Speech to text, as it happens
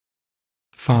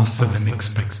faster than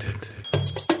expected.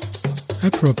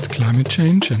 Abrupt climate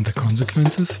change and the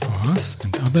consequences for us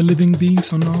and other living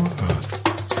beings on our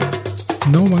Earth.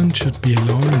 No one should be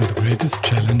alone in the greatest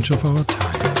challenge of our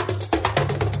time.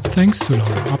 Thanks to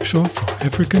Laura Upshaw for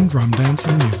African drum dance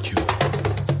on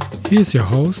YouTube. Here's your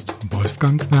host,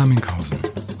 Wolfgang Werminghausen.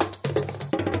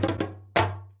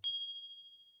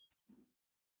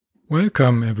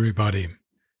 Welcome everybody.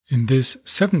 In this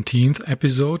 17th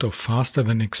episode of Faster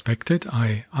Than Expected,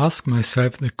 I ask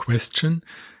myself the question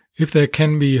if there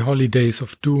can be holidays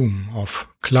of doom, of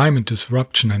climate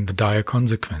disruption and the dire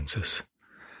consequences.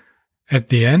 At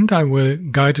the end, I will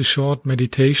guide a short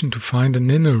meditation to find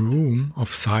an inner room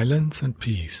of silence and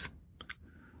peace.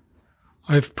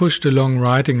 I've pushed along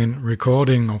writing and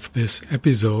recording of this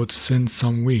episode since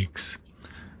some weeks.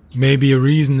 Maybe a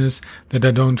reason is that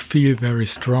I don't feel very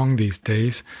strong these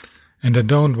days, and I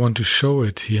don't want to show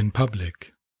it here in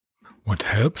public. What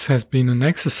helps has been an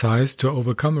exercise to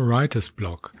overcome a writer's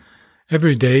block.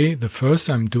 Every day, the first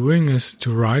I'm doing is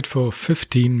to write for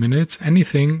 15 minutes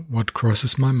anything what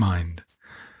crosses my mind.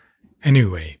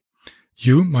 Anyway,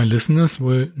 you, my listeners,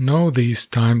 will know these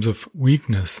times of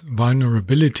weakness,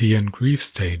 vulnerability and grief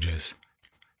stages.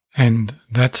 And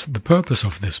that's the purpose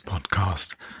of this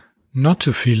podcast, not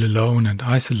to feel alone and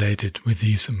isolated with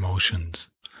these emotions.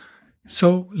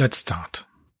 So let's start.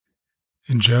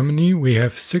 In Germany, we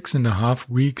have 6.5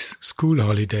 weeks school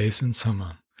holidays in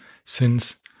summer.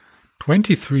 Since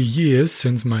 23 years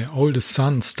since my oldest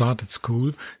son started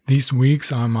school, these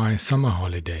weeks are my summer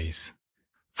holidays.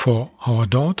 For our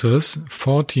daughters,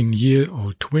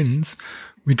 14-year-old twins,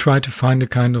 we try to find a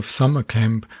kind of summer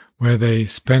camp where they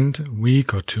spend a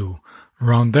week or two.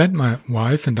 Around that, my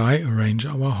wife and I arrange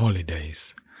our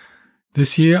holidays.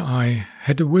 This year I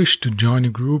had a wish to join a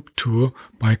group tour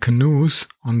by canoes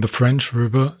on the French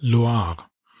river Loire.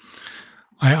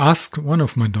 I asked one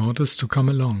of my daughters to come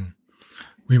along.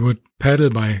 We would paddle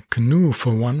by canoe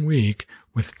for 1 week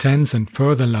with tents and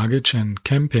further luggage and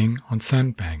camping on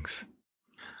sandbanks.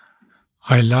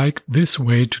 I like this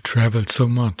way to travel so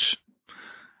much.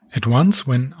 At once,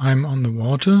 when I'm on the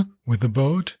water with a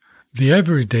boat, the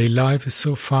everyday life is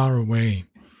so far away.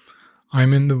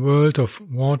 I'm in the world of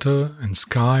water and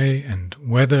sky and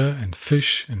weather and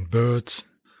fish and birds.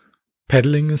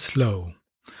 Paddling is slow.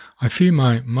 I feel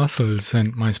my muscles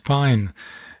and my spine,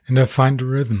 and I find a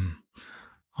rhythm.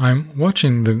 I'm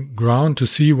watching the ground to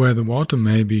see where the water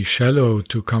may be shallow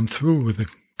to come through with the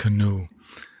canoe.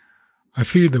 I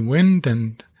feel the wind,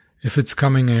 and if it's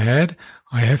coming ahead,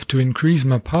 I have to increase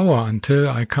my power until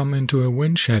I come into a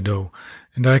wind shadow,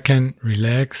 and I can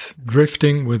relax,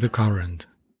 drifting with the current.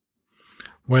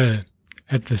 Well,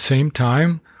 at the same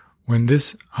time, when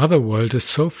this other world is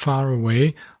so far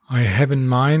away, I have in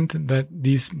mind that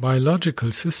these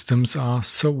biological systems are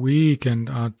so weak and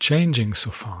are changing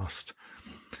so fast.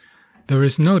 There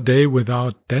is no day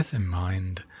without death in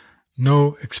mind,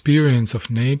 no experience of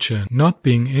nature not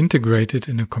being integrated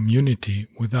in a community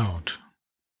without.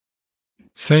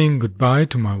 Saying goodbye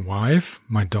to my wife,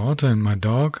 my daughter and my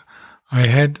dog, I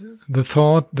had the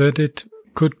thought that it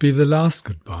could be the last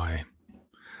goodbye.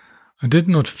 I did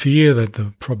not fear that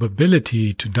the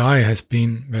probability to die has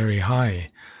been very high.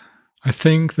 I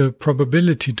think the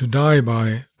probability to die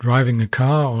by driving a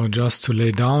car or just to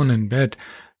lay down in bed,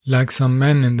 like some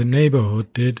men in the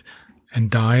neighborhood did and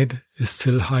died, is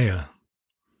still higher.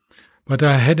 But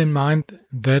I had in mind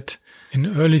that in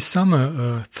early summer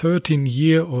a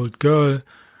 13-year-old girl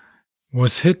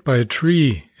was hit by a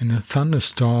tree in a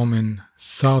thunderstorm in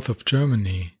south of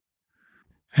Germany.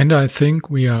 And I think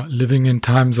we are living in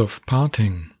times of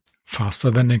parting, faster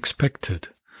than expected.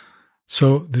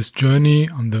 So this journey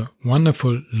on the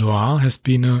wonderful Loire has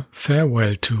been a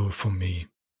farewell tour for me.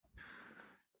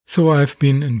 So I've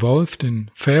been involved in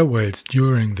farewells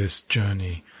during this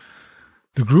journey.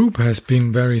 The group has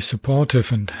been very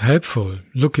supportive and helpful,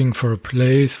 looking for a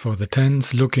place for the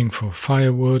tents, looking for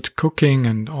firewood, cooking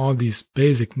and all these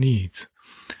basic needs.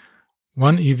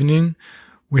 One evening,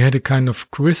 we had a kind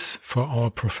of quiz for our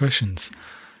professions,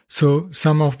 so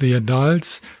some of the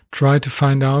adults tried to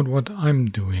find out what I'm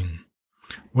doing.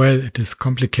 Well, it is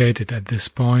complicated at this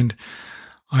point.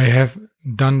 I have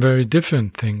done very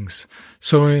different things,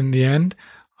 so in the end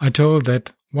I told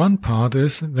that one part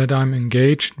is that I'm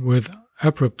engaged with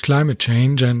abrupt climate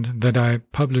change and that I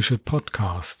publish a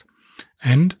podcast.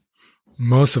 And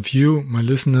most of you, my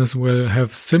listeners, will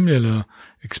have similar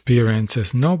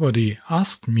experiences. Nobody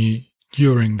asked me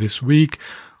during this week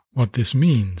what this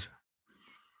means.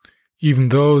 Even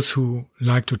those who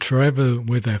like to travel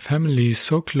with their families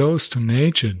so close to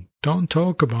nature don't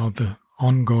talk about the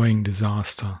ongoing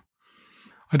disaster.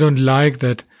 I don't like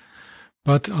that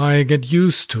but I get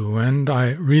used to, and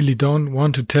I really don't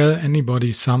want to tell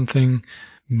anybody something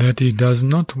that he does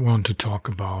not want to talk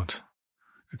about.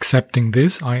 Accepting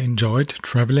this, I enjoyed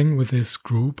traveling with this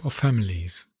group of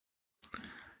families.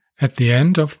 At the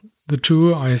end of the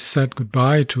tour, I said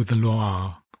goodbye to the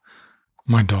Loire.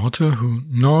 My daughter, who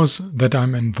knows that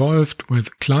I'm involved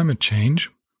with climate change,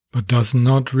 but does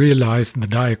not realize the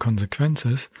dire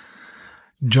consequences,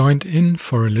 joined in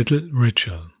for a little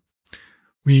ritual.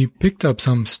 We picked up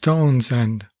some stones,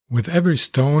 and with every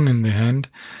stone in the hand,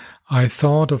 I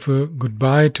thought of a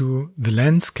goodbye to the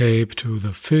landscape, to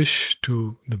the fish,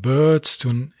 to the birds, to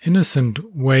an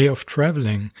innocent way of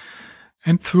traveling,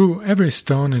 and threw every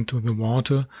stone into the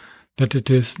water, that it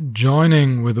is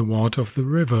joining with the water of the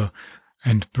river,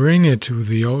 and bring it to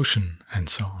the ocean, and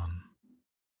so on.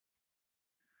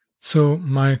 So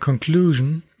my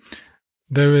conclusion,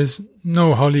 there is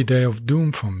no holiday of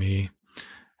doom for me,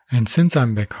 and since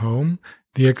I'm back home,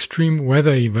 the extreme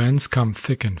weather events come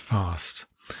thick and fast.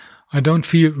 I don't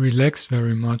feel relaxed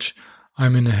very much.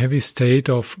 I'm in a heavy state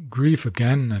of grief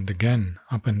again and again,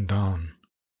 up and down.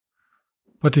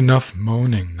 But enough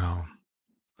moaning now.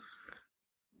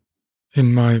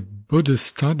 In my Buddhist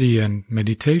study and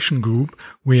meditation group,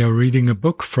 we are reading a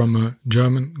book from a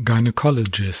German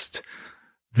gynecologist,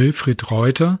 Wilfried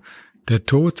Reuter, Der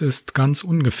Tod ist ganz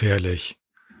ungefährlich.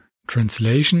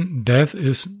 Translation, death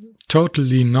is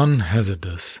totally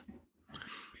non-hazardous.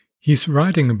 He's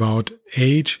writing about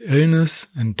age, illness,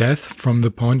 and death from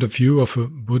the point of view of a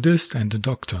Buddhist and a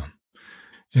doctor.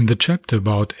 In the chapter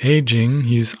about aging,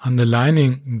 he's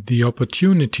underlining the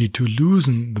opportunity to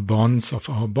loosen the bonds of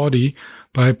our body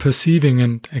by perceiving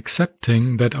and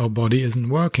accepting that our body isn't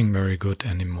working very good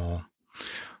anymore.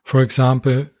 For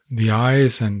example, the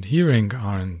eyes and hearing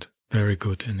aren't very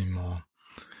good anymore.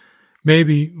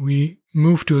 Maybe we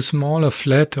move to a smaller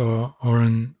flat or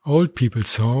an old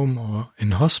people's home or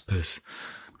in hospice.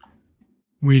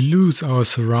 We lose our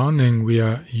surrounding we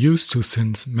are used to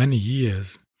since many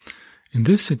years. In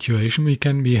this situation, we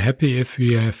can be happy if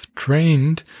we have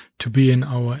trained to be in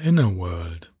our inner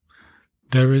world.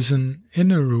 There is an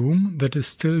inner room that is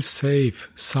still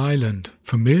safe, silent,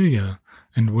 familiar,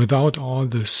 and without all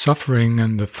the suffering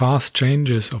and the fast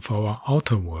changes of our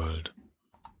outer world.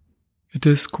 It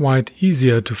is quite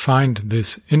easier to find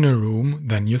this inner room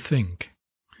than you think.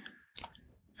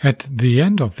 At the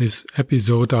end of this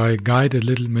episode, I guide a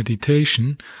little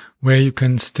meditation where you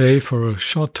can stay for a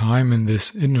short time in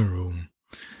this inner room.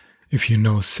 If you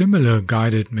know similar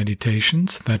guided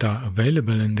meditations that are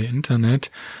available in the internet,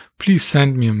 please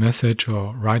send me a message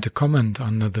or write a comment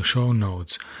under the show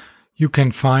notes. You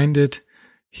can find it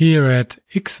here at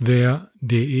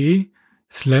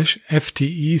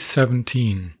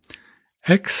xwer.de/FTE17.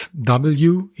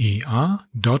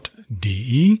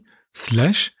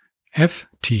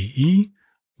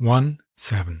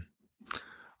 xwer.de/FTE17.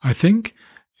 I think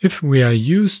if we are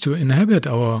used to inhabit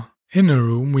our inner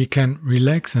room, we can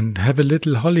relax and have a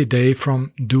little holiday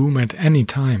from doom at any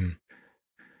time.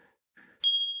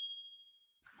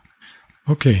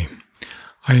 Okay,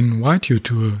 I invite you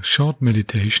to a short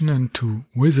meditation and to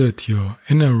visit your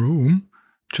inner room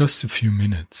just a few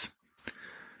minutes.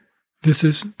 This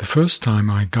is the first time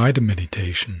I guide a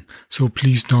meditation, so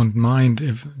please don't mind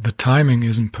if the timing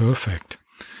isn't perfect.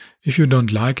 If you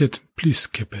don't like it, please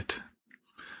skip it.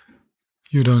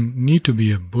 You don't need to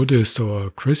be a Buddhist or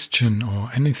a Christian or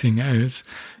anything else.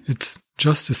 It's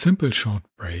just a simple short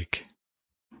break.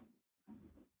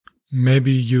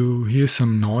 Maybe you hear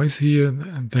some noise here.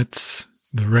 That's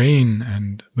the rain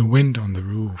and the wind on the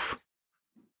roof.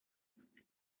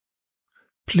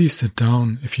 Please sit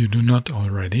down if you do not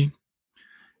already.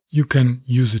 You can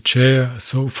use a chair, a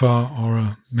sofa, or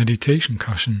a meditation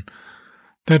cushion.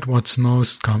 That's what's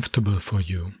most comfortable for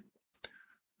you.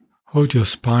 Hold your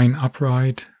spine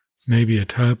upright. Maybe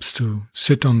it helps to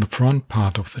sit on the front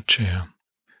part of the chair.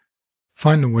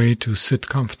 Find a way to sit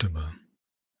comfortable.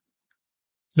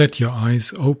 Let your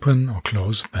eyes open or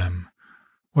close them.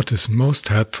 What is most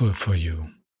helpful for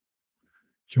you?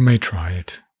 You may try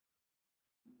it.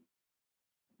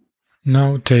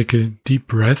 Now take a deep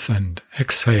breath and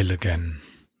exhale again.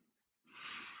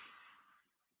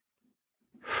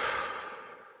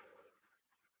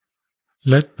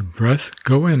 Let the breath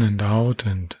go in and out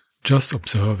and just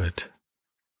observe it.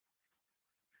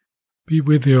 Be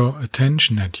with your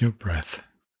attention at your breath.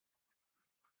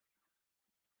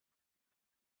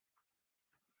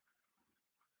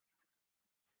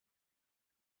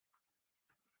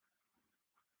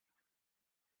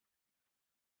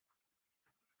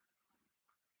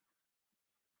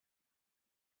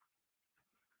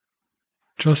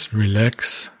 Just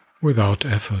relax without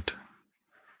effort.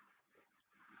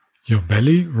 Your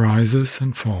belly rises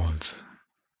and falls.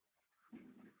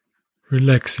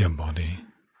 Relax your body.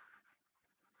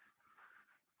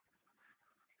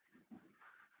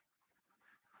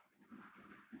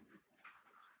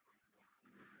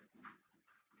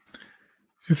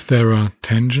 If there are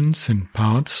tensions in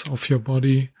parts of your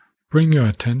body, bring your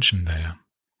attention there.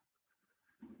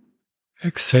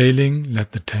 Exhaling,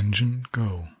 let the tension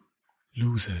go.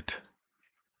 Lose it.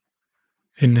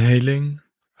 Inhaling,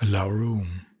 allow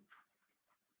room.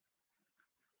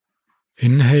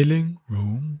 Inhaling,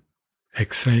 room.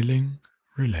 Exhaling,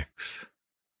 relax.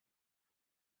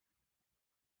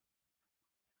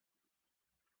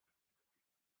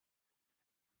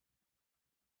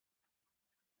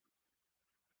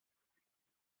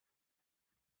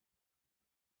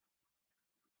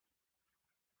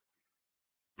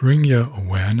 Bring your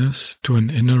awareness to an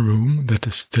inner room that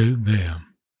is still there.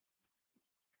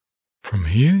 From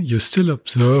here, you still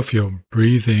observe your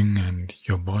breathing and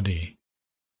your body,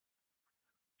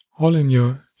 all in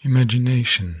your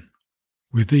imagination,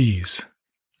 with ease,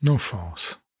 no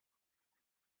force.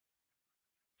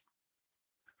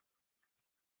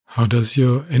 How does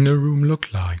your inner room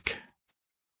look like?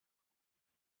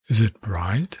 Is it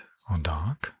bright or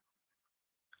dark?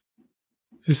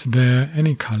 Is there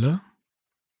any color?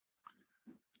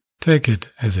 Take it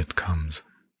as it comes.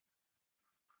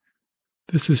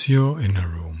 This is your inner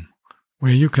room,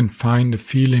 where you can find a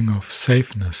feeling of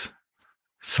safeness,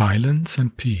 silence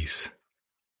and peace.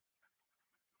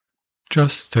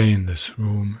 Just stay in this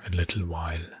room a little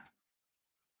while.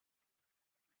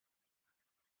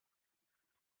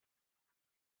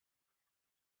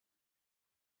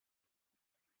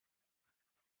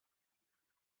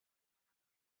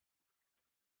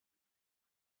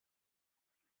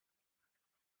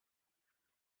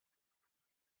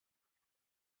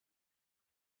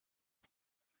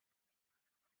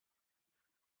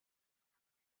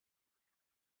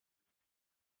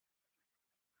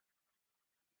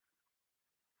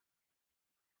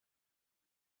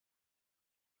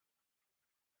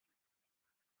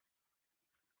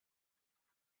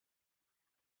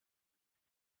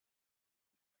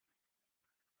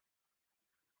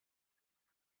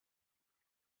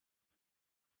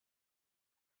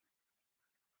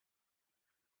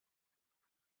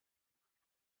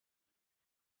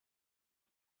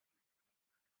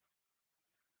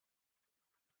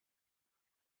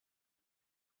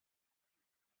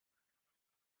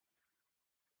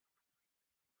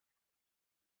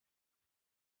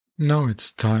 Now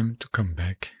it's time to come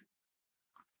back.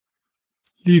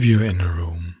 Leave your inner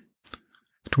room.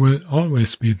 It will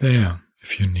always be there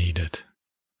if you need it.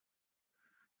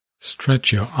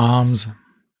 Stretch your arms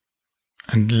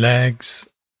and legs.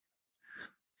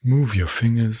 Move your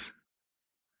fingers.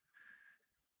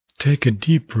 Take a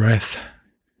deep breath.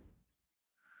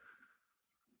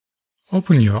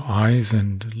 Open your eyes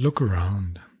and look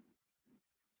around.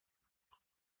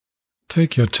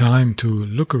 Take your time to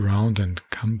look around and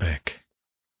come back.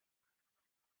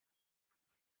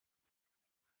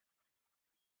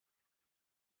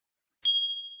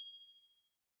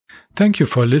 Thank you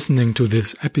for listening to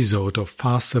this episode of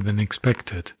Faster Than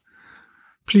Expected.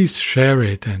 Please share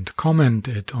it and comment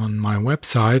it on my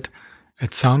website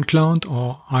at SoundCloud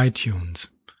or iTunes.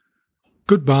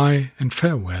 Goodbye and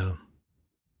farewell.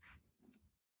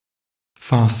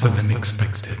 Faster Than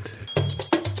Expected.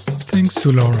 Thanks to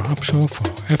Laura Upshaw for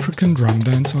African Drum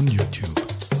Dance on YouTube.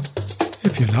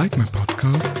 If you like my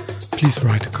podcast, please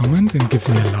write a comment and give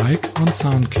me a like on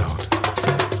SoundCloud.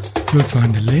 You'll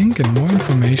find a link and more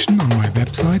information on my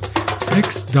website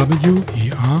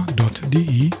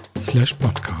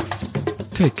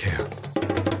xwer.de/podcast. Take care.